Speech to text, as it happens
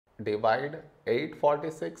divide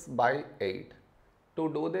 846 by 8. To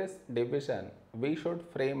do this division, we should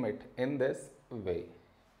frame it in this way.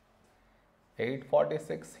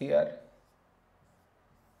 846 here,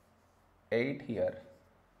 8 here.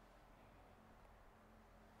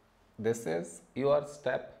 This is your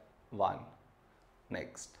step 1.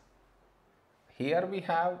 Next, here we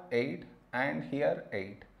have 8 and here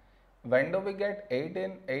 8. When do we get 8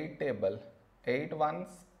 in 8 table? 8 ones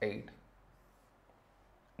 8.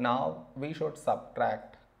 Now we should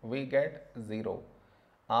subtract. We get 0.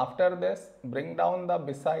 After this, bring down the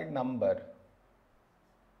beside number.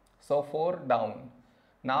 So 4 down.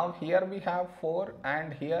 Now here we have 4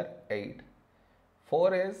 and here 8.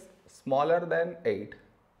 4 is smaller than 8.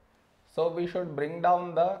 So we should bring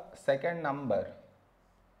down the second number.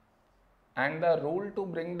 And the rule to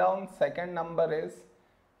bring down second number is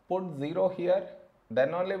put 0 here,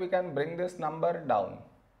 then only we can bring this number down.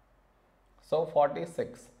 So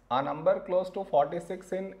 46. A number close to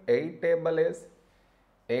 46 in 8 table is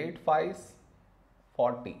 8 5s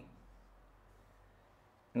 40.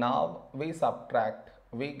 Now we subtract.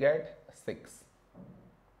 We get 6.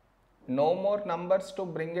 No more numbers to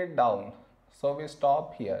bring it down. So we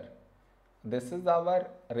stop here. This is our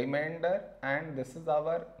remainder and this is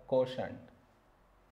our quotient.